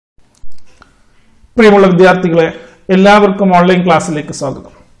പ്രിയമുള്ള വിദ്യാർത്ഥികളെ, എല്ലാവർക്കും ഓൺലൈൻ ക്ലാസ്സിലേക്ക്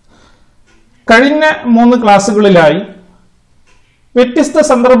സ്വാഗതം. കഴിഞ്ഞ 3 ക്ലാസ്സുകളിലായി വ്യത്യസ്ത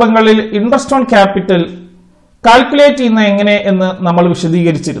സന്ദർഭങ്ങളിൽ ഇൻട്രസ്റ്റ് ഓൺ ക്യാപിറ്റൽ കാൽക്കുലേറ്റ് ചെയ്യുന്ന എങ്ങനെ എന്ന് നമ്മൾ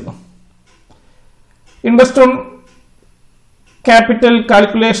വിശദീകരിച്ചിരുന്നു. ഇൻട്രസ്റ്റ് ഓൺ ക്യാപിറ്റൽ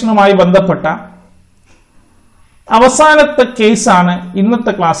കാൽക്കുലേഷനുമായി ബന്ധപ്പെട്ട അവസാനത്തെ കേസാണ്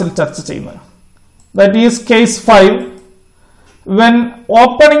ഇന്നത്തെ ക്ലാസ്സിൽ ചർച്ച ചെയ്യുന്നത്. That is case 5, when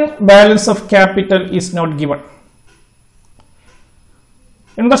opening balance of capital is not given.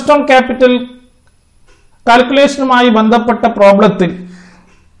 Interest on capital കാൽക്കുലേഷനുമായി ബന്ധപ്പെട്ട പ്രോബ്ലത്തിൽ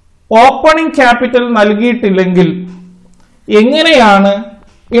ഓപ്പണിംഗ് ക്യാപിറ്റൽ നൽകിയിട്ടില്ലെങ്കിൽ എങ്ങനെയാണ്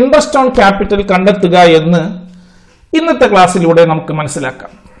ഇൻട്രസ്റ്റ് ഓൺ ക്യാപിറ്റൽ കണ്ടെത്തുക എന്ന് ഇന്നത്തെ ക്ലാസ്സിലൂടെ നമുക്ക്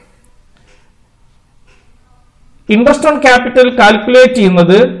മനസ്സിലാക്കാം. ഇൻട്രസ്റ്റ് ഓൺ ക്യാപിറ്റൽ കാൽക്കുലേറ്റ്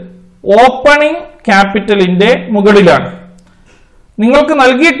ചെയ്യുന്നത് ഓപ്പണിംഗ് ക്യാപിറ്റലിന്റെ മുകളിലാണ്. നിങ്ങൾക്ക്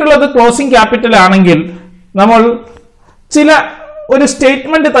നൽകിയിട്ടുള്ളത് ക്ലോസിംഗ് ക്യാപിറ്റൽ ആണെങ്കിൽ നമ്മൾ ഒരു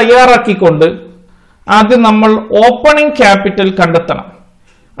സ്റ്റേറ്റ്മെന്റ് തയ്യാറാക്കിക്കൊണ്ട് ആദ്യം നമ്മൾ ഓപ്പണിംഗ് ക്യാപിറ്റൽ കണ്ടെത്തണം.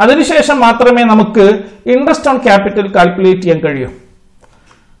 അതിനുശേഷം മാത്രമേ നമുക്ക് ഇൻട്രസ്റ്റ് ഓൺ ക്യാപിറ്റൽ കാൽക്കുലേറ്റ് ചെയ്യാൻ കഴിയൂ.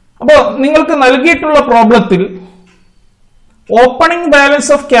 അപ്പോൾ നിങ്ങൾക്ക് നൽകിയിട്ടുള്ള പ്രോബ്ലത്തിൽ ഓപ്പണിംഗ്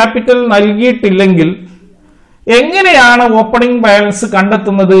ബാലൻസ് ഓഫ് ക്യാപിറ്റൽ നൽകിയിട്ടില്ലെങ്കിൽ എങ്ങനെയാണ് ഓപ്പണിംഗ് ബാലൻസ്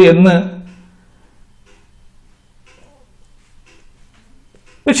കണ്ടെത്തുന്നത് എന്ന്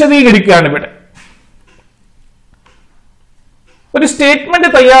വിശദീകരിക്കുകയാണ് ഇവിടെ. ഒരു സ്റ്റേറ്റ്മെന്റ്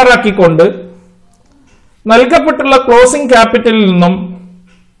തയ്യാറാക്കിക്കൊണ്ട് നൽകപ്പെട്ടുള്ള ക്ലോസിംഗ് ക്യാപിറ്റലിൽ നിന്നും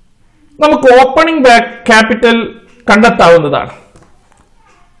നമുക്ക് ഓപ്പണിംഗ് ക്യാപിറ്റൽ കണ്ടെത്താവുന്നതാണ്.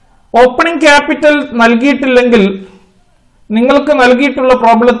 ഓപ്പണിംഗ് ക്യാപിറ്റൽ നൽകിയിട്ടില്ലെങ്കിൽ നിങ്ങൾക്ക് നൽകിയിട്ടുള്ള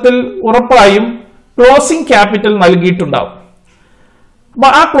പ്രോബ്ലത്തിൽ ഉറപ്പായും ക്ലോസിംഗ് ക്യാപിറ്റൽ നൽകിയിട്ടുണ്ടാവും. അപ്പൊ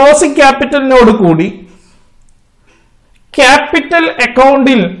ആ ക്ലോസിംഗ് ക്യാപിറ്റലിനോട് കൂടി ക്യാപിറ്റൽ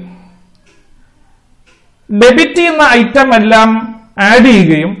അക്കൗണ്ടിൽ ഡെബിറ്റ് ചെയ്യുന്ന ഐറ്റം എല്ലാം ആഡ്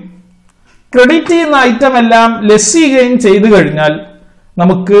ചെയ്യുകയും ക്രെഡിറ്റ് ചെയ്യുന്ന ഐറ്റം എല്ലാം ലെസ് ചെയ്യുകയും ചെയ്തു കഴിഞ്ഞാൽ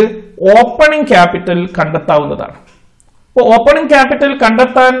നമുക്ക് ഓപ്പണിംഗ് ക്യാപിറ്റൽ കണ്ടെത്താവുന്നതാണ്. അപ്പോൾ ഓപ്പണിംഗ് ക്യാപിറ്റൽ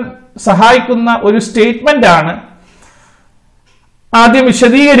കണ്ടെത്താൻ സഹായിക്കുന്ന ഒരു സ്റ്റേറ്റ്മെന്റ് ആണ് ആദ്യം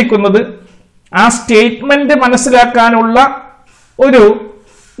വിശദീകരിക്കുന്നത്. ആ സ്റ്റേറ്റ്മെന്റ് മനസ്സിലാക്കാനുള്ള ഒരു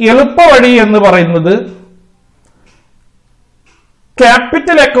എളുപ്പ വഴി എന്ന് പറയുന്നത്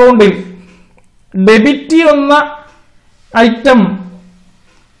ക്യാപിറ്റൽ അക്കൗണ്ടിൽ ഡെബിറ്റ് ചെയ്യുന്ന ഐറ്റം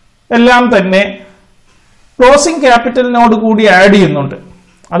എല്ലാം തന്നെ ക്ലോസിംഗ് ക്യാപിറ്റലിനോട് കൂടി ആഡ് ചെയ്യുന്നുണ്ട്.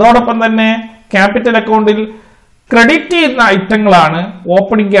 അതോടൊപ്പം തന്നെ ക്യാപിറ്റൽ അക്കൗണ്ടിൽ ക്രെഡിറ്റ് ചെയ്യുന്ന ഐറ്റങ്ങളാണ്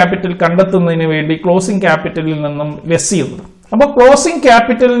ഓപ്പണിംഗ് ക്യാപിറ്റൽ കണ്ടെത്തുന്നതിന് വേണ്ടി ക്ലോസിംഗ് ക്യാപിറ്റലിൽ നിന്നും ലെസ് ചെയ്യുന്നത്. അപ്പോൾ ക്ലോസിംഗ്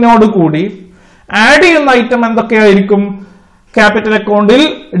ക്യാപിറ്റലിനോട് കൂടി ആഡ് ചെയ്യുന്ന ഐറ്റം എന്തൊക്കെയായിരിക്കും? ക്യാപിറ്റൽ അക്കൗണ്ടിൽ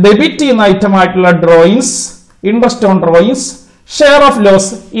ഡെബിറ്റ് ചെയ്യുന്ന ഐറ്റം ആയിട്ടുള്ള drawings, interest on drawings, share of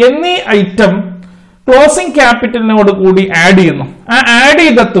loss എന്നീ ഐറ്റം ക്ലോസിംഗ് ക്യാപിറ്റലിനോട് കൂടി ആഡ് ചെയ്യുന്നു. ആ ആഡ്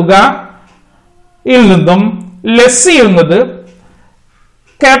ചെയ്ത തുകയിൽ നിന്നും ലെസ് ചെയ്യുന്നത്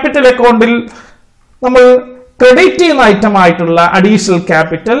ക്യാപിറ്റൽ അക്കൗണ്ടിൽ നമ്മൾ ക്രെഡിറ്റ് ചെയ്യുന്ന ഐറ്റം ആയിട്ടുള്ള additional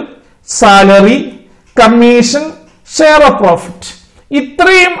capital, salary, commission, share of profit,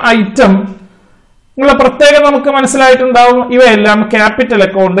 ഇത്രയും ഐറ്റം നിങ്ങളെ പ്രത്യേകം നമുക്ക് മനസ്സിലായിട്ടുണ്ടാവും. ഇവയെല്ലാം ക്യാപിറ്റൽ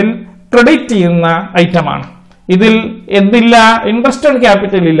അക്കൗണ്ടിൽ ക്രെഡിറ്റ് ചെയ്യുന്ന ഐറ്റമാണ്. ഇതിൽ എന്തില്ല? ഇൻട്രസ്റ്റ് ഓൺ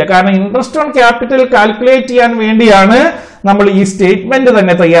ക്യാപിറ്റൽ ഇല്ല. കാരണം ഇൻട്രസ്റ്റ് ഓൺ ക്യാപിറ്റൽ കാൽക്കുലേറ്റ് ചെയ്യാൻ വേണ്ടിയാണ് നമ്മൾ ഈ സ്റ്റേറ്റ്മെന്റ്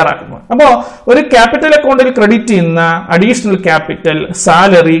തന്നെ തയ്യാറാക്കുന്നത്. അപ്പോൾ ഒരു ക്യാപിറ്റൽ അക്കൗണ്ടിൽ ക്രെഡിറ്റ് ചെയ്യുന്ന additional capital,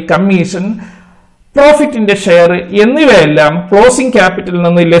 salary, commission, പ്രോഫിറ്റിന്റെ share എന്നിവയെല്ലാം ക്ലോസിംഗ് ക്യാപിറ്റലിൽ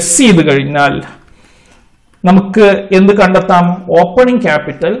നിന്ന് ലെസ് ചെയ്ത് കഴിഞ്ഞാൽ നമുക്ക് എന്ത് കണ്ടെത്താം? ഓപ്പണിംഗ്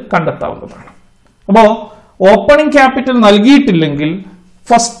ക്യാപിറ്റൽ കണ്ടെത്താവുന്നതാണ്. അപ്പോൾ ഓപ്പണിംഗ് ക്യാപിറ്റൽ നൽകിയിട്ടില്ലെങ്കിൽ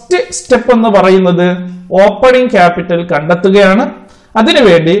ഫസ്റ്റ് സ്റ്റെപ്പ് എന്ന് പറയുന്നത് ഓപ്പണിംഗ് ക്യാപിറ്റൽ കണ്ടെത്തുകയാണ്.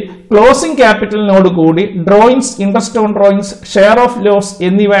 അതിനുവേണ്ടി ക്ലോസിംഗ് ക്യാപിറ്റലിനോട് കൂടി drawings, interest on drawings, share of loss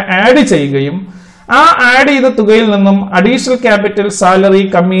എന്നിവ ആഡ് ചെയ്യുകയും ആ ആഡ് ചെയ്ത തുകയിൽ നിന്നും additional capital, salary,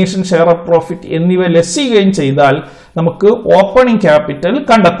 commission, share of profit എന്നിവ ലെസ് ചെയ്യുകയും ചെയ്താൽ നമുക്ക് ഓപ്പണിംഗ് ക്യാപിറ്റൽ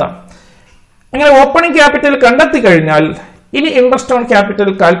കണ്ടെത്താം. അങ്ങനെ ഓപ്പണിംഗ് ക്യാപിറ്റൽ കണ്ടെത്തി കഴിഞ്ഞാൽ ഇനി ഇൻട്രസ്റ്റ് ഓൺ ക്യാപിറ്റൽ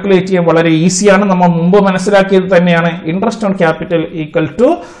കാൽക്കുലേറ്റ് ചെയ്യാൻ വളരെ ഈസിയാണ്. നമ്മൾ മുമ്പ് മനസ്സിലാക്കിയത് തന്നെയാണ്. Interest on capital equal to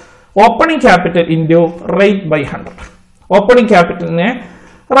opening capital into rate by 100. Opening ക്യാപിറ്റലിനെ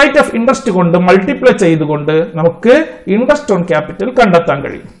rate of interest കൊണ്ട് മൾട്ടിപ്ലൈ ചെയ്തുകൊണ്ട് നമുക്ക് ഇൻട്രസ്റ്റ് ഓൺ ക്യാപിറ്റൽ കണ്ടെത്താൻ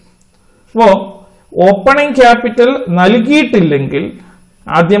കഴിയും. അപ്പോൾ ഓപ്പണിംഗ് ക്യാപിറ്റൽ നൽകിയിട്ടില്ലെങ്കിൽ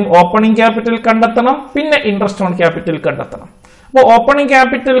ആദ്യം ഓപ്പണിംഗ് ക്യാപിറ്റൽ കണ്ടെത്തണം, പിന്നെ ഇൻട്രസ്റ്റ് ഓൺ ക്യാപിറ്റൽ കണ്ടെത്തണം. അപ്പോൾ ഓപ്പണിംഗ്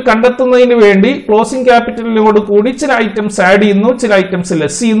ക്യാപിറ്റൽ കണ്ടെത്തുന്നതിന് വേണ്ടി ക്ലോസിംഗ് ക്യാപിറ്റലിനോട് കൂടി ചില ഐറ്റംസ് ആഡ് ചെയ്യുന്നു, ചില ഐറ്റംസ്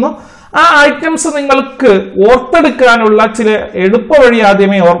ലെസ് ചെയ്യുന്നു. ആ ഐറ്റംസ് നിങ്ങൾക്ക് ഓർത്തെടുക്കാനുള്ള ചില എളുപ്പ വഴി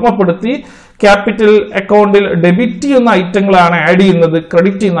ആദ്യമേ ഓർമ്മപ്പെടുത്തി ക്യാപിറ്റൽ അക്കൗണ്ടിൽ ഡെബിറ്റ് ചെയ്യുന്ന ഐറ്റങ്ങളാണ് ആഡ് ചെയ്യുന്നത്,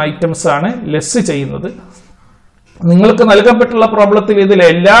 ക്രെഡിറ്റ് ചെയ്യുന്ന ഐറ്റംസ് ആണ് ലെസ് ചെയ്യുന്നത്. നിങ്ങൾക്ക് നൽകപ്പെട്ടുള്ള പ്രോബ്ലത്തിൽ ഇതിൽ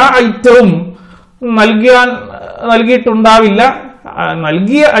എല്ലാ ഐറ്റവും നൽകിയിട്ടുണ്ടാവില്ല.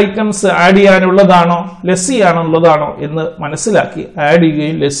 നൽകിയ ഐറ്റംസ് ആഡ് ചെയ്യാനുള്ളതാണോ ലെസ് ചെയ്യാനുള്ളതാണോ എന്ന് മനസ്സിലാക്കി ആഡ്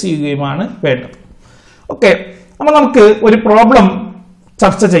ചെയ്യുകയും ലെസ് ചെയ്യുകയുമാണ് വേണ്ടത്. ഓക്കെ, അപ്പൊ നമുക്ക് ഒരു പ്രോബ്ലം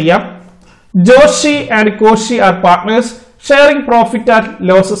ചർച്ച ചെയ്യാം. Joshi and Cauchy R partners sharing profit and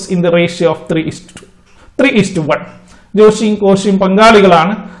losses in the ratio of 3:1. ജോഷിയും കോഷിയും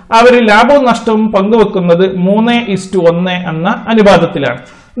പങ്കാളികളാണ്. അവർ ലാഭവും നഷ്ടവും പങ്കുവെക്കുന്നത് 3:1 എന്ന അനുപാതത്തിലാണ്.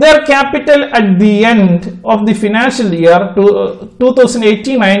 Their capital at the end of the financial year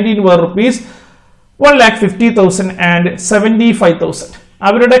 2018-19 were rupees 1,50,000 and 75,000.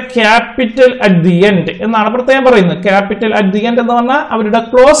 അവരുടെ ക്യാപിറ്റൽ അറ്റ് ദി എൻഡ് എന്നാണ് പ്രത്യേകം പറയുന്നത്. ക്യാപിറ്റൽ അറ്റ് ദി എൻഡ് എന്ന് പറഞ്ഞാൽ അവരുടെ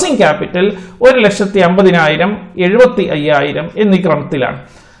ക്ലോസിംഗ് ക്യാപിറ്റൽ 1,50,000, 75,000 എന്നീ ക്രമത്തിലാണ്.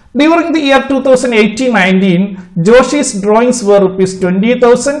 During the year 2018-19, Joshi's drawings were rupees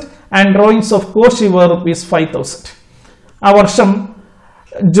 20,000 and drawings of Koshi were rupees 5,000. ആ വർഷം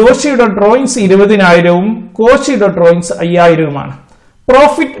ജോഷിയുടെ drawings 20,000-ഉം കോഷിയുടെ drawings 5,000-ഉമാണ്.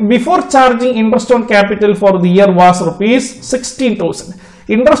 Profit before charging interest on capital for the year was rupees 16,000.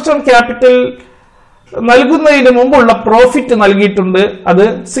 Interest on capital നൽകുന്നതിന് മുമ്പുള്ള profit നൽകിയിട്ടുണ്ട്, അത്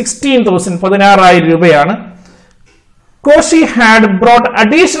 16,000, 16,000 രൂപയാണ്. Cauchy had brought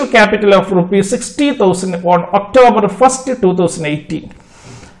additional capital of rupees 60,000 on October 1, 2018.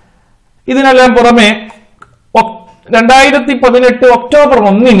 ഇതിനെല്ലാം പുറമെ 2018 October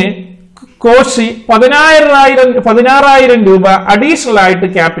 1 Cauchy 16,000 രൂപ അഡീഷണൽ ആയിട്ട്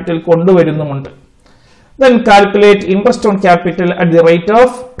capital കൊണ്ടുവരുന്നുമുണ്ട്. Then calculate interest on capital at the rate of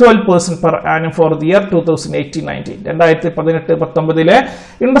 12% per annum for the year 2018-19. 2018-19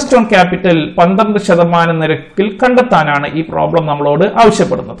 interest on capital 12% നിരക്കിൽ കണ്ടെത്താനാണ് ഈ പ്രോബ്ലം നമ്മളോട്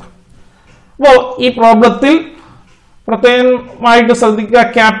ആവശ്യപ്പെടുന്നത്. അപ്പോൾ ഈ പ്രോബ്ലത്തിൽ പ്രത്യേകമായിട്ട് ശ്രദ്ധിക്കുക,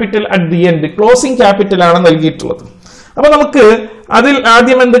 capital at the end closing capital ആണ് നൽകിയിട്ടുള്ളത്. അപ്പൊ നമുക്ക് അതിൽ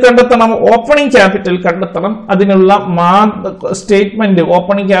ആദ്യം എന്ത് കണ്ടെത്തണം? ഓപ്പണിംഗ് ക്യാപിറ്റൽ കണ്ടെത്തണം. അതിനുള്ള സ്റ്റേറ്റ്മെന്റ്,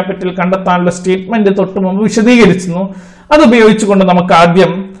 ഓപ്പണിംഗ് ക്യാപിറ്റൽ കണ്ടെത്താനുള്ള സ്റ്റേറ്റ്മെന്റ് തൊട്ട് മുമ്പ് വിശദീകരിച്ചിരുന്നു. അത് ഉപയോഗിച്ചുകൊണ്ട് നമുക്ക്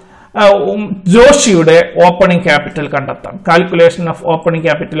ആദ്യം ജോഷിയുടെ ഓപ്പണിംഗ് ക്യാപിറ്റൽ കണ്ടെത്താം. Calculation of opening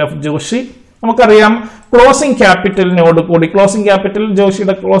capital of Joshi. നമുക്കറിയാം ക്ലോസിംഗ് ക്യാപിറ്റലിനോട് കൂടി, ക്ലോസിംഗ് ക്യാപിറ്റൽ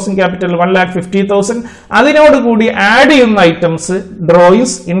ജോഷിയുടെ ക്ലോസിംഗ് ക്യാപിറ്റൽ 1,50,000, അതിനോട് കൂടി ആഡ് ചെയ്യുന്ന items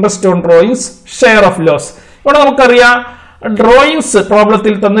drawings, interest on drawings, share of loss. ഇവിടെ നമുക്കറിയാം ഡ്രോയിങ്സ്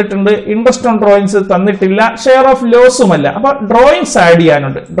പ്രോബ്ലത്തിൽ തന്നിട്ടുണ്ട്, ഇൻട്രസ്റ്റ് ഓൺ ഡ്രോയിങ്സ് തന്നിട്ടില്ല, ഷെയർ ഓഫ് ലോസുമല്ല. അപ്പൊ ഡ്രോയിങ്സ് ആഡ്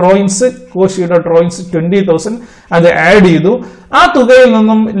ചെയ്യാനുണ്ട്. ഡ്രോയിങ്സ്, കോഷിയുടെ ഡ്രോയിങ്സ് 20,000 അത് ആഡ് ചെയ്തു. ആ തുകയിൽ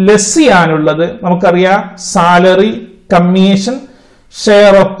നിന്നും ലെസ് ചെയ്യാനുള്ളത് നമുക്കറിയാം salary, commission,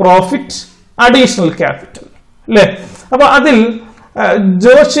 share of profit, additional capital അല്ലെ. അപ്പൊ അതിൽ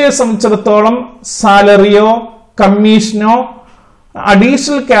ജോഷിയെ സംബന്ധിച്ചിടത്തോളം സാലറിയോ കമ്മീഷനോ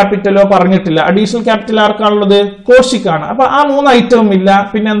അഡീഷണൽ ക്യാപിറ്റലോ പറഞ്ഞിട്ടില്ല. Additional capital ആർക്കാണുള്ളത്? കോഷിക്കാണ്. അപ്പൊ ആ 3 ഐറ്റവും ഇല്ല.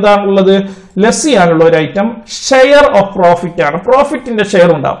 പിന്നെ എന്താണുള്ളത്? ലെസ് ചെയ്യാനുള്ള ഒരു ഐറ്റം ഷെയർ ഓഫ് പ്രോഫിറ്റ് ആണ്. പ്രോഫിറ്റിന്റെ ഷെയർ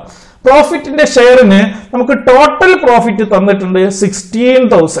ഉണ്ടാവും. പ്രോഫിറ്റിന്റെ ഷെയറിന് നമുക്ക് ടോട്ടൽ പ്രോഫിറ്റ് തന്നിട്ടുണ്ട്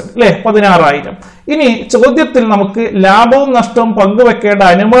 16,000 അല്ലെ, 16,000. ഇനി ചോദ്യത്തിൽ നമുക്ക് ലാഭവും നഷ്ടവും പങ്കുവെക്കേണ്ട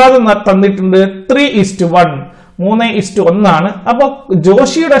അനുപാതം തന്നിട്ടുണ്ട് 3:1, 3:1 ആണ്. അപ്പൊ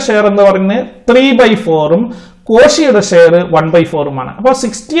ജോഷിയുടെ ഷെയർ എന്ന് പറയുന്നത് 3/4-ഉം കോഷിയുടെ ഷെയർ 1/4-ഉമാണ്. അപ്പൊ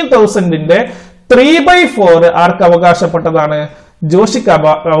 16,000-ന്റെ 3/4 ആർക്ക് അവകാശപ്പെട്ടതാണ്? ജോഷിക്ക്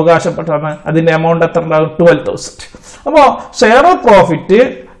അവകാശപ്പെട്ടതാണ്. അതിന്റെ എമൗണ്ട് എത്ര ഉണ്ടാകും? 12,000. അപ്പോ share of profit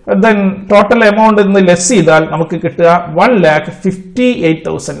then total amount എന്ന് ലെസ് ചെയ്താൽ നമുക്ക് കിട്ടുക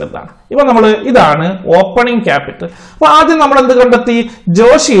 1,58,000 എന്നാണ്. ഇപ്പൊ നമ്മൾ ഇതാണ് ഓപ്പണിംഗ് ക്യാപിറ്റൽ. അപ്പൊ ആദ്യം നമ്മൾ എന്ത് കണ്ടെത്തി?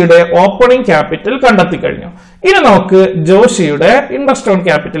 ജോഷിയുടെ ഓപ്പണിംഗ് ക്യാപിറ്റൽ കണ്ടെത്തി കഴിഞ്ഞു. ഇനി നമുക്ക് ജോഷിയുടെ ഇൻട്രസ്റ്റ് ഓൺ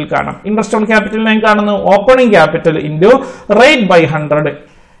ക്യാപിറ്റൽ കാണാം. ഇൻട്രസ്റ്റ് ഓൺ ക്യാപിറ്റൽ ഞാൻ കാണുന്നു opening capital into rate by 100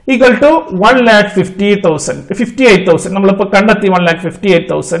 equal to 1,58,000. നമ്മളിപ്പോ കണ്ടെത്തി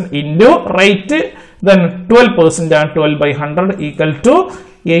 1,58,000 ഇൻറ്റു റേറ്റ് ദെൻ 12% ആണ്. 12/100 ഈക്വൽ ടു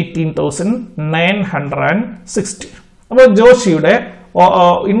 18,960. അപ്പോൾ ജോഷിയുടെ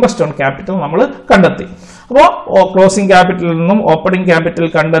ഇൻവെസ്റ്റ് ഓൺ ക്യാപിറ്റൽ നമ്മൾ കണ്ടെത്തി. അപ്പോൾ ക്ലോസിംഗ് ക്യാപിറ്റലിൽ നിന്നും ഓപ്പണിംഗ് ക്യാപിറ്റൽ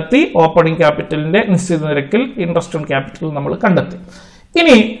കണ്ടെത്തി. ഓപ്പണിംഗ് ക്യാപിറ്റലിന്റെ നിശ്ചിത നിരക്കിൽ ഇൻട്രസ്റ്റ് ഓൺ ക്യാപിറ്റൽ നമ്മൾ കണ്ടെത്തി.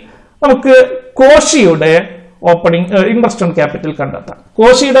 ഇനി നമുക്ക് കോഷിയുടെ ഇൻട്രസ്റ്റ് ഓൺ ക്യാപിറ്റൽ കണ്ടെത്താം.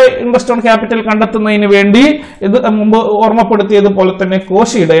 കോഷിയുടെ ഇൻട്രസ്റ്റ് ഓൺ ക്യാപിറ്റൽ കണ്ടെത്തുന്നതിന് വേണ്ടി ഇത് മുമ്പ് ഓർമ്മപ്പെടുത്തിയതുപോലെ തന്നെ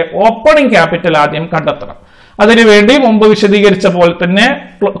കോഷിയുടെ ഓപ്പണിംഗ് ക്യാപിറ്റൽ ആദ്യം കണ്ടെത്തണം. അതിനുവേണ്ടി മുമ്പ് വിശദീകരിച്ച പോലെ തന്നെ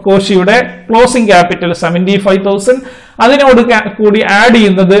കോഷിയുടെ ക്ലോസിംഗ് ക്യാപിറ്റൽ 75,000, അതിനോട് കൂടി ആഡ്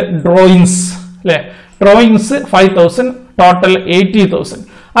ചെയ്യുന്നത് ഡ്രോയിങ്സ് അല്ലെ. Drawings 5,000, total 80,000.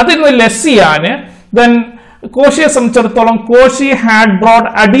 അതിൽ നിന്ന് ലെസ് ചെയ്യാന് ദെൻ കോശിയെ സംബന്ധിച്ചിടത്തോളം Koshy had broad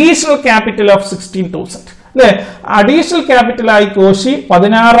additional capital of 16,000 അല്ലെ. അഡീഷണൽ ക്യാപിറ്റലായി കോശി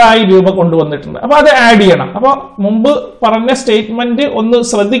 16,000 രൂപ കൊണ്ടുവന്നിട്ടുണ്ട്. അപ്പൊ അത് ആഡ് ചെയ്യണം. അപ്പൊ മുമ്പ് പറഞ്ഞ സ്റ്റേറ്റ്മെന്റ് ഒന്ന്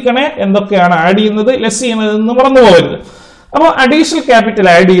ശ്രദ്ധിക്കണേ, എന്തൊക്കെയാണ് ആഡ് ചെയ്യുന്നത് ലെസ് ചെയ്യുന്നത് മറന്നു പോകരുത്. അപ്പോൾ അഡീഷണൽ ക്യാപിറ്റൽ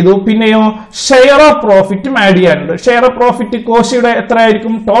ആഡ് ചെയ്തു. പിന്നെയോ ഷെയർ ഓഫ് പ്രോഫിറ്റും ആഡ് ചെയ്യാനുണ്ട്. ഷെയർ ഓഫ് പ്രോഫിറ്റ് കോശിയുടെ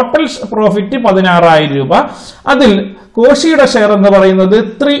എത്രയായിരിക്കും? ടോട്ടൽ പ്രോഫിറ്റ് 16,000 രൂപ. അതിൽ കോശിയുടെ ഷെയർ എന്ന് പറയുന്നത്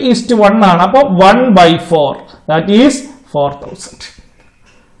 3:1 ആണ്. അപ്പോൾ 1/4 ദാറ്റ് ഈസ് 4,000.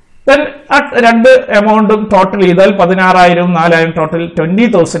 ദെൻ ആ രണ്ട് എമൗണ്ടും ടോട്ടൽ ചെയ്താൽ 16,000 4,000 ടോട്ടൽ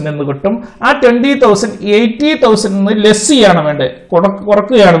 20,000 എന്ന് കിട്ടും. ആ 20,000 80,000 നിന്ന് ലെസ് ചെയ്യാണ് വേണ്ടത്,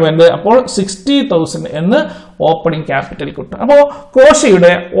 കുറക്കുകയാണ് വേണ്ടത്. അപ്പോൾ 60,000 എന്ന് ഓപ്പണിംഗ് ക്യാപിറ്റൽ കിട്ടും. അപ്പോൾ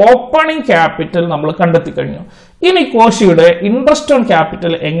കോശിയുടെ ഓപ്പണിംഗ് ക്യാപിറ്റൽ നമ്മൾ കണ്ടെത്തി കഴിഞ്ഞു. ഇനി കോശിയുടെ ഇൻട്രസ്റ്റ് ഓൺ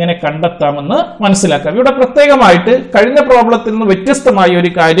ക്യാപിറ്റൽ എങ്ങനെ കണ്ടെത്താമെന്ന് മനസ്സിലാക്കാം. ഇവിടെ പ്രത്യേകമായിട്ട് കഴിഞ്ഞ പ്രോബ്ലത്തിൽ നിന്ന് വ്യത്യസ്തമായ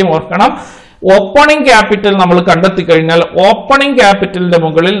ഒരു കാര്യം ഓർക്കണം. ഓപ്പണിംഗ് ക്യാപിറ്റൽ നമ്മൾ കണ്ടെത്തി കഴിഞ്ഞാൽ ഓപ്പണിംഗ് ക്യാപിറ്റലിന്റെ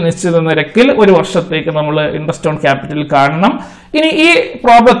മുകളിൽ നിശ്ചിത നിരക്കിൽ ഒരു വർഷത്തേക്ക് നമ്മൾ ഇൻട്രസ്റ്റ് ഓൺ ക്യാപിറ്റൽ കാണണം. ഇനി ഈ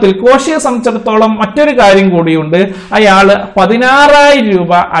പ്രോബ്ലത്തിൽ കോശിയെ സംബന്ധിച്ചിടത്തോളം മറ്റൊരു കാര്യം കൂടിയുണ്ട്. അയാൾ 16,000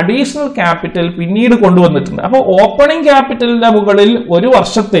 രൂപ അഡീഷണൽ ക്യാപിറ്റൽ പിന്നീട് കൊണ്ടുവന്നിട്ടുണ്ട്. അപ്പോൾ ഓപ്പണിംഗ് ക്യാപിറ്റലിന്റെ മുകളിൽ ഒരു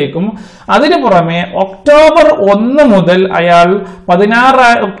വർഷത്തേക്കും അതിനു പുറമെ ഒക്ടോബർ 1 മുതൽ അയാൾ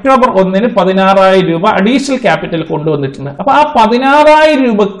ഒക്ടോബർ 1-ന് 16,000 രൂപ അഡീഷണൽ ക്യാപിറ്റൽ കൊണ്ടുവന്നിട്ടുണ്ട്. അപ്പൊ ആ 16,000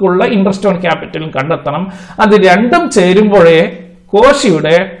 രൂപക്കുള്ള ഇൻട്രസ്റ്റ് ഓൺ ക്യാപിറ്റലും കണ്ടെത്തണം. അത് രണ്ടും ചേരുമ്പോഴേ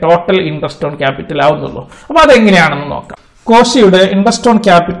കോശിയുടെ ടോട്ടൽ ഇൻട്രസ്റ്റ് ഓൺ ക്യാപിറ്റൽ ആവുന്നുള്ളൂ. അപ്പൊ അതെങ്ങനെയാണെന്ന് നോക്കാം. കോശിയുടെ ഇൻട്രസ്റ്റ് ഓൺ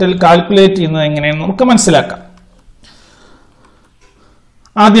ക്യാപിറ്റൽ കാൽക്കുലേറ്റ് ചെയ്യുന്നത് എങ്ങനെയെന്ന് നമുക്ക് മനസ്സിലാക്കാം.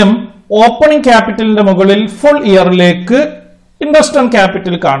 ആദ്യം ഓപ്പണിംഗ് ക്യാപിറ്റലിന്റെ മുകളിൽ ഫുൾ ഇയറിലേക്ക് ഇൻട്രസ്റ്റ് ഓൺ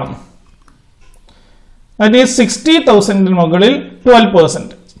ക്യാപിറ്റൽ കാണുന്നു. that is 60,000 മുകളിൽ 12%,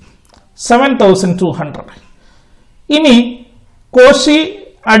 7,200. ഇനി കോശി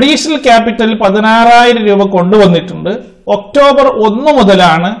അഡീഷണൽ ക്യാപിറ്റൽ 16,000 രൂപ കൊണ്ടുവന്നിട്ടുണ്ട്. ഒക്ടോബർ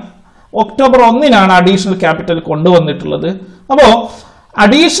 1-നാണ് അഡീഷണൽ ക്യാപിറ്റൽ കൊണ്ടുവന്നിട്ടുള്ളത്. അപ്പോ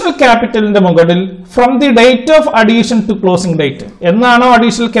അഡീഷണൽ ക്യാപിറ്റലിന്റെ മുകളിൽ from the date of addition to closing date എന്നാണോ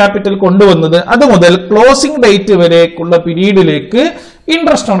അഡീഷണൽ ക്യാപിറ്റൽ കൊണ്ടുവന്നത് അത് മുതൽ closing date വരേക്കുള്ള പീരീഡിലേക്ക്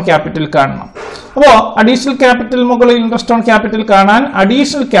interest on capital കാണണം. അപ്പോൾ അഡീഷണൽ ക്യാപിറ്റൽ മുകളിൽ ഇൻട്രസ്റ്റ് ഓൺ ക്യാപിറ്റൽ കാണാൻ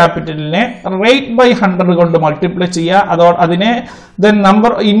അഡീഷണൽ ക്യാപിറ്റലിനെ റേറ്റ് ബൈ 100 കൊണ്ട് മൾട്ടിപ്ലൈ ചെയ്യുക. അതിനെ then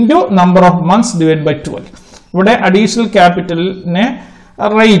number into number of months divide by 12. ഇവിടെ അഡീഷണൽ ക്യാപിറ്റലിനെ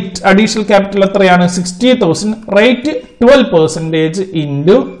അഡീഷണൽ ക്യാപിറ്റൽ എത്രയാണ്? 60,000. Rate 12%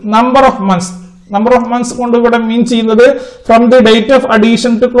 into number of months കൊണ്ട് ഇവിടെ മീൻ ചെയ്യുന്നത് from the date of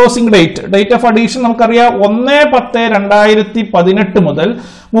addition to closing date. Date of addition നമുക്കറിയാം 1/10/2018 മുതൽ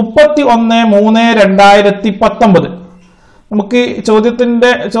 31/3/2019. നമുക്ക് ചോദ്യത്തിൽ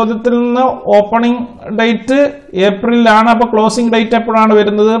നിന്ന് ഓപ്പണിംഗ് ഡേറ്റ് ഏപ്രിലാണ്. അപ്പൊ ക്ലോസിംഗ് ഡേറ്റ് എപ്പോഴാണ്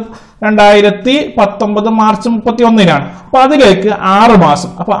വരുന്നത്? 2019 മാർച്ച് 31-നാണ്. അപ്പൊ അതിലേക്ക് 6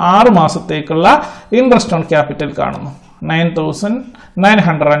 മാസം. അപ്പൊ 6 മാസത്തേക്കുള്ള ഇൻട്രസ്റ്റ് ഓൺ ക്യാപിറ്റൽ കാണുന്നു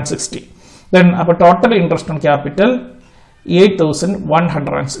 9,960. ദെൻ അപ്പൊ ടോട്ടൽ ഇൻട്രസ്റ്റ് ഓൺ ക്യാപിറ്റൽ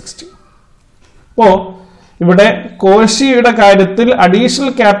 8,160. അപ്പോ ഇവിടെ കോശിയുടെ കാര്യത്തിൽ അഡീഷണൽ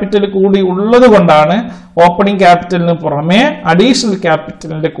ക്യാപിറ്റൽ കൂടി ഉള്ളത് കൊണ്ടാണ് ഓപ്പണിംഗ് ക്യാപിറ്റലിന് പുറമെ അഡീഷണൽ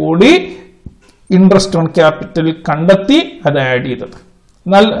ക്യാപിറ്റലിന്റെ കൂടി ഇൻട്രസ്റ്റ് ഓൺ ക്യാപിറ്റൽ കണ്ടെത്തി അത് ആഡ് ചെയ്തത്.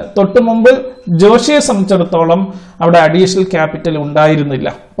 എന്നാൽ തൊട്ടു മുമ്പ് ജോഷിയെ സംബന്ധിച്ചിടത്തോളം അവിടെ അഡീഷണൽ ക്യാപിറ്റൽ ഉണ്ടായിരുന്നില്ല.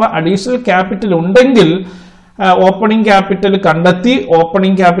 അപ്പൊ അഡീഷണൽ ക്യാപിറ്റൽ ഉണ്ടെങ്കിൽ ഓപ്പണിംഗ് ക്യാപിറ്റൽ കണ്ടെത്തി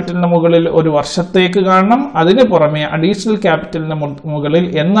ഓപ്പണിംഗ് ക്യാപിറ്റലിന് മുകളിൽ ഒരു വർഷത്തേക്ക് കാണണം. അതിന് പുറമെ അഡീഷണൽ ക്യാപിറ്റലിന് മുകളിൽ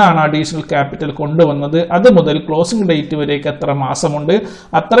എന്നാണ് അഡീഷണൽ ക്യാപിറ്റൽ കൊണ്ടുവന്നത് അത് മുതൽ ക്ലോസിംഗ് ഡേറ്റ് വരേക്ക് എത്ര മാസമുണ്ട്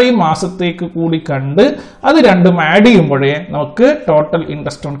അത്രയും മാസത്തേക്ക് കൂടി കണ്ട് അത് രണ്ടും ആഡ് ചെയ്യുമ്പോഴേ നമുക്ക് ടോട്ടൽ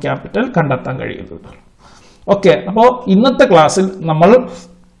ഇൻട്രസ്റ്റ് ഓൺ ക്യാപിറ്റൽ കണ്ടെത്താൻ കഴിയുള്ളൂ. ഓക്കെ, അപ്പോൾ ഇന്നത്തെ ക്ലാസ്സിൽ നമ്മൾ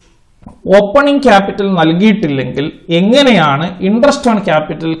ഓപ്പണിംഗ് ക്യാപിറ്റൽ നൽകിയിട്ടില്ലെങ്കിൽ എങ്ങനെയാണ് ഇൻട്രസ്റ്റ് ഓൺ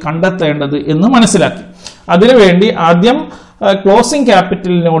ക്യാപിറ്റൽ കണ്ടെത്തേണ്ടത് എന്ന് മനസ്സിലാക്കി. അതിനുവേണ്ടി ആദ്യം ക്ലോസിംഗ്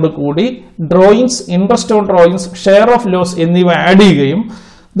ക്യാപിറ്റലിനോട് കൂടി drawings, interest on drawings, share of loss എന്നിവ ആഡ് ചെയ്യുകയും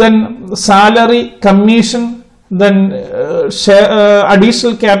then salary, commission, then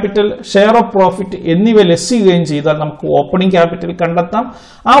additional capital, share of profit എന്നിവ ലെസ് ചെയ്യുകയും ചെയ്താൽ നമുക്ക് ഓപ്പണിംഗ് ക്യാപിറ്റൽ കണ്ടെത്താം.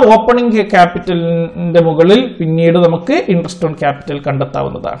 ആ ഓപ്പണിംഗ് ക്യാപിറ്റലിന്റെ മുകളിൽ പിന്നീട് നമുക്ക് ഇൻട്രസ്റ്റ് ഓൺ ക്യാപിറ്റൽ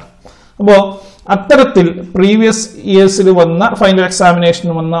കണ്ടെത്താവുന്നതാണ്. അപ്പോൾ അത്തരത്തിൽ പ്രീവിയസ് ഇയേഴ്സിൽ വന്ന ഫൈനൽ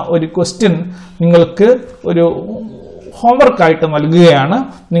എക്സാമിനേഷന് വന്ന ഒരു ക്വസ്റ്റ്യൻ നിങ്ങൾക്ക് ഒരു ഹോംവർക്ക് ആയിട്ട് നൽകുകയാണ്.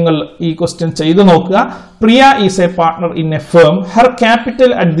 നിങ്ങൾ ഈ ക്വസ്റ്റ്യൻ ചെയ്തു നോക്കുക. പ്രിയ is A partner in A firm. Har capital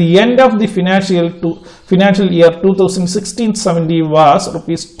at the end of the financial year 2016-17 was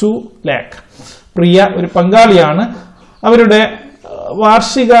 ₹2 lakh. പ്രിയ ഒരു പങ്കാളിയാണ്. അവരുടെ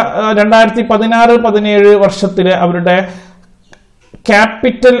വാർഷിക 2016-17 വർഷത്തിലെ അവരുടെ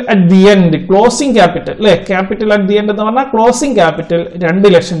capital at the end, closing capital അല്ലെ, ക്യാപിറ്റൽ അറ്റ് ദി എൻഡ് എന്ന് പറഞ്ഞാൽ ക്ലോസിംഗ് ക്യാപിറ്റൽ 2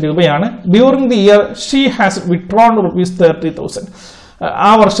 ലക്ഷം രൂപയാണ്. During the year she has വിത്ഡ്രോൺ ₹30,000.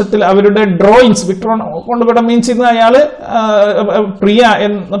 ആ വർഷത്തിൽ അവരുടെ ഡ്രോയിങ്സ് വിത്ഡ്രോൺ കൊണ്ടുപോയി മീൻസ് ചെയ്യുന്ന അയാള് പ്രിയ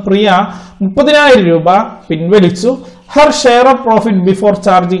 30,000 രൂപ പിൻവലിച്ചു. Har share of profit before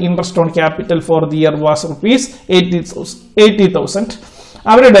charging interest on capital for the year was ₹80,000.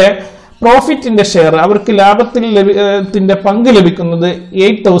 അവരുടെ പ്രോഫിറ്റിന്റെ ഷെയർ, അവർക്ക് ലാഭത്തിന്റെ പങ്ക് ലഭിക്കുന്നത്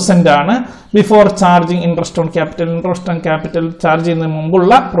 8,000 ആണ്. Before charging interest on capital, interest on capital charge ചെയ്യുന്നതിന്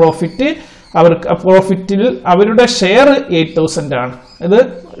മുമ്പുള്ള പ്രോഫിറ്റിൽ അവരുടെ ഷെയർ 8,000 ആണ്. ഇത്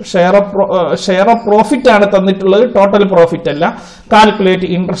ഷെയർ ഓഫ് പ്രോഫിറ്റ് ആണ് തന്നിട്ടുള്ളത്, ടോട്ടൽ പ്രോഫിറ്റ് അല്ല. Calculate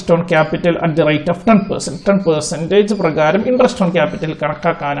interest on capital at the rate of 10% പ്രകാരം ഇൻട്രസ്റ്റ് ഓൺ ക്യാപിറ്റൽ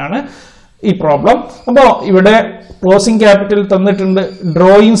കണക്കാക്കാനാണ് ഈ പ്രോബ്ലം. അപ്പോൾ ഇവിടെ ക്ലോസിംഗ് ക്യാപിറ്റൽ തന്നിട്ടുണ്ട്,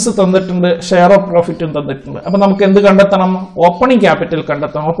 ഡ്രോയിങ്സ് തന്നിട്ടുണ്ട്, ഷെയർ ഓഫ് പ്രോഫിറ്റും തന്നിട്ടുണ്ട്. അപ്പൊ നമുക്ക് എന്ത് കണ്ടെത്തണം? ഓപ്പണിംഗ് ക്യാപിറ്റൽ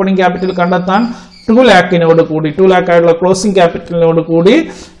കണ്ടെത്തണം. ഓപ്പണിംഗ് ക്യാപിറ്റൽ കണ്ടെത്താൻ 2 ലാഖിനോട് കൂടി 2 ലാഖായുള്ള ക്ലോസിംഗ് ക്യാപിറ്റലിനോട് കൂടി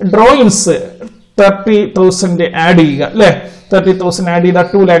ഡ്രോയിങ്സ് 30,000 ആഡ് ചെയ്യുക അല്ലെ. 30,000 ആഡ് ചെയ്താൽ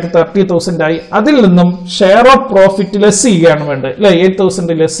 2,30,000 ആയി. അതിൽ നിന്നും ഷെയർ ഓഫ് പ്രോഫിറ്റ് ലെസ് ചെയ്യുകയാണ് വേണ്ടത് അല്ലെ.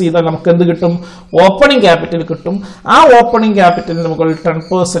 8,000 ലെസ് ചെയ്താൽ നമുക്ക് എന്ത് കിട്ടും? ഓപ്പണിംഗ് ക്യാപിറ്റൽ കിട്ടും. ആ ഓപ്പണിംഗ് ക്യാപിറ്റലിന് മുകളിൽ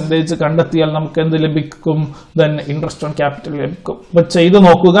 10% കണ്ടെത്തിയാൽ നമുക്ക് എന്ത് ലഭിക്കും? ദെൻ ഇൻട്രസ്റ്റ് ഓൺ ക്യാപിറ്റൽ ലഭിക്കും. അപ്പൊ ചെയ്തു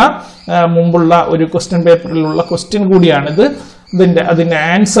നോക്കുക. മുമ്പുള്ള ഒരു ക്വസ്റ്റ്യൻ പേപ്പറിലുള്ള ക്വസ്റ്റ്യൻ കൂടിയാണിത്. അതിന്റെ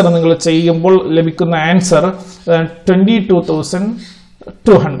ആൻസർ നിങ്ങൾ ചെയ്യുമ്പോൾ ലഭിക്കുന്ന ആൻസർ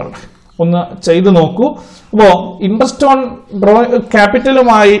 22,200. ഒന്ന് ചെയ്തു നോക്കൂ. അപ്പോ ഇൻട്രസ്റ്റ് ഓൺ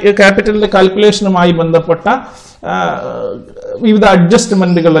ക്യാപിറ്റലിന്റെ കാൽക്കുലേഷനുമായി ബന്ധപ്പെട്ട വിവിധ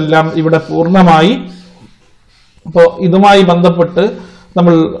അഡ്ജസ്റ്റ്മെന്റുകളെല്ലാം ഇവിടെ പൂർണ്ണമായി. അപ്പോൾ ഇതുമായി ബന്ധപ്പെട്ട്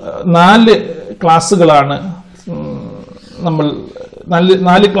നമ്മൾ 4 ക്ലാസ്സുകളാണ് നമ്മൾ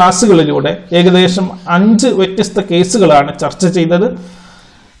 4 ക്ലാസ്സുകളിലൂടെ ഏകദേശം 5 വ്യത്യസ്ത കേസുകളാണ് ചർച്ച ചെയ്തത്.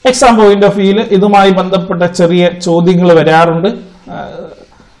 എക്സാം പോയിന്റ് ഓഫ് വ്യൂവിൽ ഇതുമായി ബന്ധപ്പെട്ട ചെറിയ ചോദ്യങ്ങൾ വരാറുണ്ട്.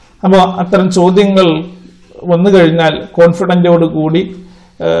 അപ്പോൾ അത്തരം ചോദ്യങ്ങൾ വന്നു കഴിഞ്ഞാൽ കോൺഫിഡൻറ്റോട് കൂടി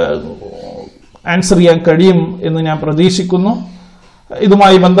ആൻസർ ചെയ്യാൻ കഴിയും എന്ന് ഞാൻ പ്രതീക്ഷിക്കുന്നു.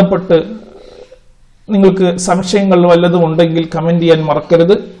 ഇതുമായി ബന്ധപ്പെട്ട് നിങ്ങൾക്ക് സംശയങ്ങൾ വല്ലതും ഉണ്ടെങ്കിൽ കമന്റ് ചെയ്യാൻ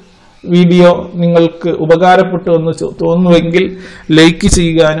മറക്കരുത്. വീഡിയോ നിങ്ങൾക്ക് ഉപകാരപ്പെട്ടു എന്ന് തോന്നുന്നുവെങ്കിൽ ലൈക്ക്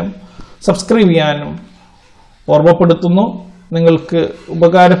ചെയ്യാനും സബ്സ്ക്രൈബ് ചെയ്യാനും ഓർമ്മപ്പെടുത്തുന്നു. നിങ്ങൾക്ക്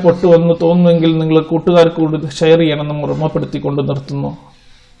ഉപകാരപ്പെട്ടു എന്ന് തോന്നുന്നുവെങ്കിൽ നിങ്ങൾ കൂട്ടുകാർക്ക് കൂടി ഷെയർ ചെയ്യണമെന്നും ഓർമ്മപ്പെടുത്തിക്കൊണ്ട് നിർത്തുന്നു.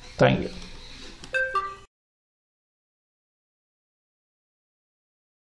 Thank you.